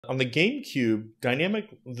On the GameCube,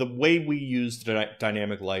 the way we used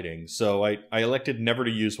dynamic lighting, so I elected never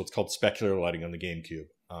to use what's called specular lighting on the GameCube.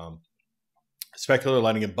 Specular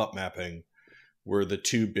lighting and bump mapping were the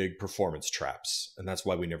two big performance traps, and that's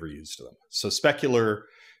why we never used them. So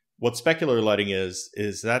what specular lighting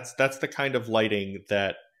is that's the kind of lighting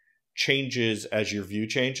that changes as your view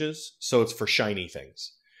changes. So it's for shiny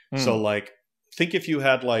things. So like, think if you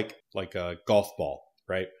had like a golf ball,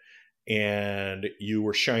 right? And you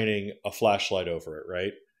were shining a flashlight over it,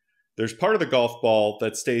 right? There's part of the golf ball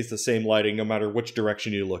that stays the same lighting no matter which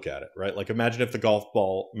direction you look at it, right? Like imagine if the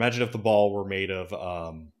ball were made of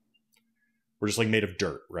made of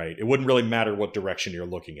dirt, right? It wouldn't really matter what direction you're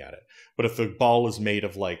looking at it. But if the ball is made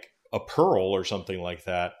of like a pearl or something like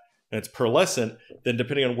that, and it's pearlescent, then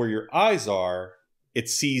depending on where your eyes are, it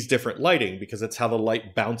sees different lighting because it's how the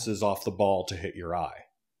light bounces off the ball to hit your eye.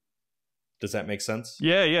 Does that make sense?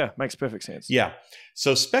 Yeah. Makes perfect sense. Yeah.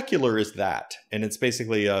 So specular is that. And it's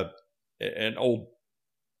basically an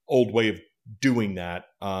old way of doing that.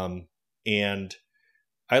 And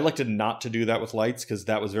I elected not to do that with lights because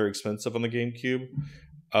that was very expensive on the GameCube.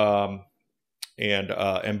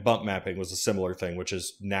 And bump mapping was a similar thing, which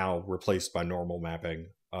is now replaced by normal mapping,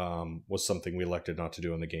 was something we elected not to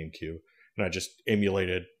do on the GameCube. And I just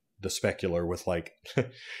emulated the specular with like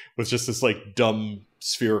with just this like dumb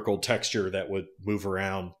spherical texture that would move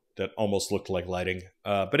around that almost looked like lighting.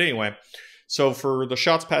 But anyway, so for the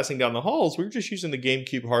shots passing down the halls, we were just using the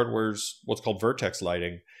GameCube hardware's what's called vertex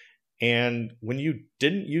lighting. And when you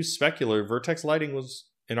didn't use specular, vertex lighting was,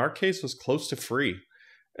 in our case, was close to free.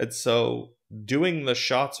 And so doing the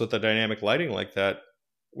shots with the dynamic lighting like that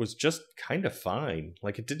was just kind of fine.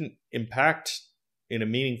 Like it didn't impact in a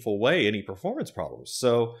meaningful way any performance problems.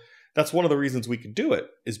 So that's one of the reasons we could do it,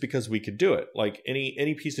 is because we could do it. Like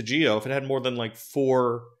any piece of Geo, if it had more than like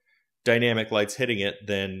 4 dynamic lights hitting it,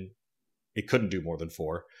 then it couldn't do more than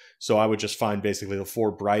 4. So I would just find basically the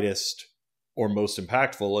 4 brightest or most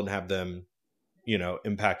impactful and have them,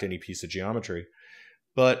 impact any piece of geometry.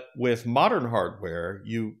 But with modern hardware,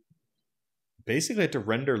 you basically have to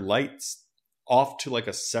render lights off to like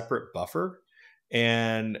a separate buffer,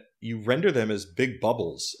 and you render them as big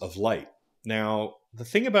bubbles of light. Now, the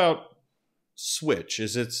thing about Switch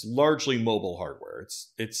is it's largely mobile hardware.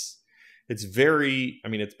 It's very,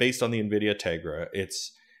 it's based on the NVIDIA Tegra.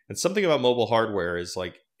 And something about mobile hardware is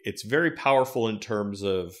like, it's very powerful in terms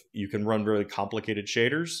of you can run really complicated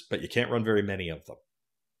shaders, but you can't run very many of them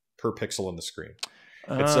per pixel on the screen.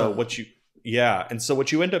 And so what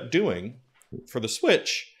you end up doing for the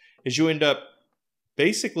Switch is you end up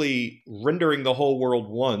basically rendering the whole world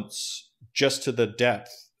once just to the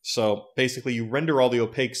depth. So basically you render all the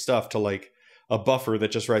opaque stuff to like a buffer that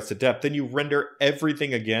just writes the depth. Then you render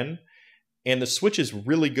everything again. And the Switch is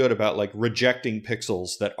really good about like rejecting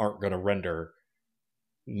pixels that aren't going to render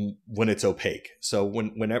when it's opaque. So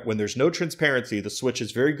when there's no transparency, the Switch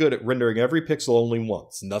is very good at rendering every pixel only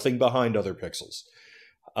once, nothing behind other pixels.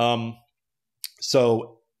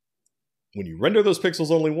 So when you render those pixels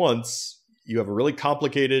only once, you have a really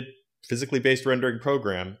complicated physically based rendering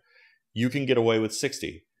program. You can get away with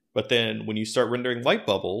 60. But then when you start rendering light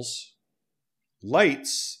bubbles,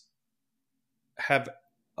 lights have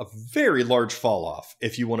a very large fall off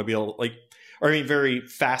if you want to be able to very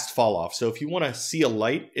fast fall off. So if you want to see a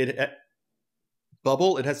light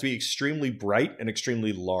bubble, it has to be extremely bright and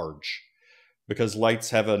extremely large because lights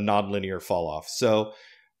have a nonlinear fall off. So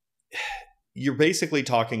you're basically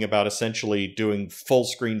talking about essentially doing full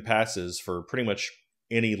screen passes for pretty much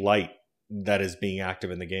any light that is being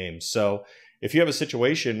active in the game. So if you have a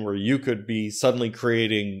situation where you could be suddenly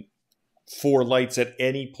creating 4 lights at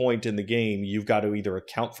any point in the game, you've got to either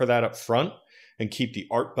account for that up front and keep the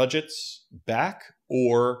art budgets back,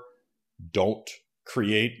 or don't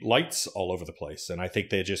create lights all over the place. And I think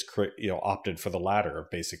they just opted for the latter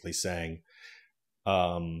of basically saying,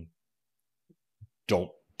 don't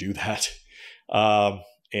do that.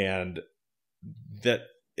 And that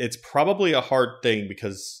it's probably a hard thing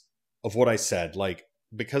because of what I said,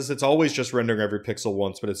 because it's always just rendering every pixel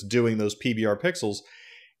once, but it's doing those PBR pixels.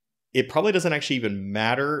 It probably doesn't actually even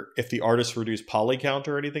matter if the artist reduced poly count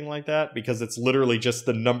or anything like that, because it's literally just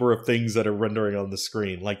the number of things that are rendering on the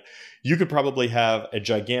screen. Like you could probably have a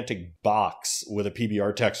gigantic box with a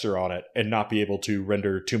PBR texture on it and not be able to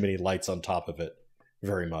render too many lights on top of it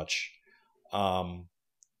very much. I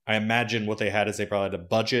imagine what they had is they probably had a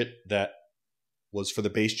budget that was for the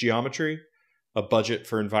base geometry, a budget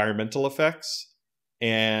for environmental effects,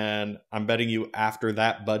 and I'm betting you after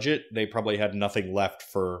that budget, they probably had nothing left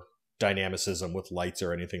for dynamicism with lights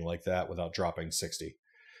or anything like that without dropping 60.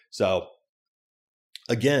 So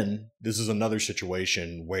again, this is another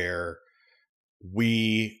situation where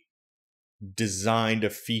we designed a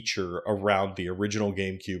feature around the original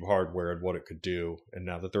GameCube hardware and what it could do. And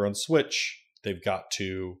now that they're on Switch, they've got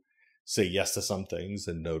to say yes to some things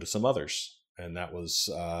and no to some others. And that was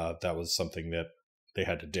something that they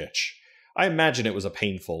had to ditch. I imagine it was a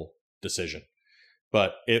painful decision,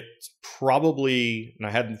 but it's probably, and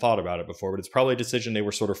I hadn't thought about it before, but it's probably a decision they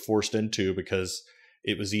were sort of forced into, because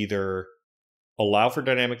it was either allow for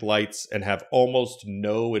dynamic lights and have almost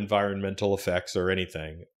no environmental effects or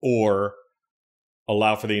anything, or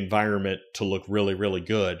allow for the environment to look really, really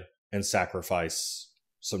good and sacrifice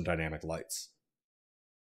some dynamic lights.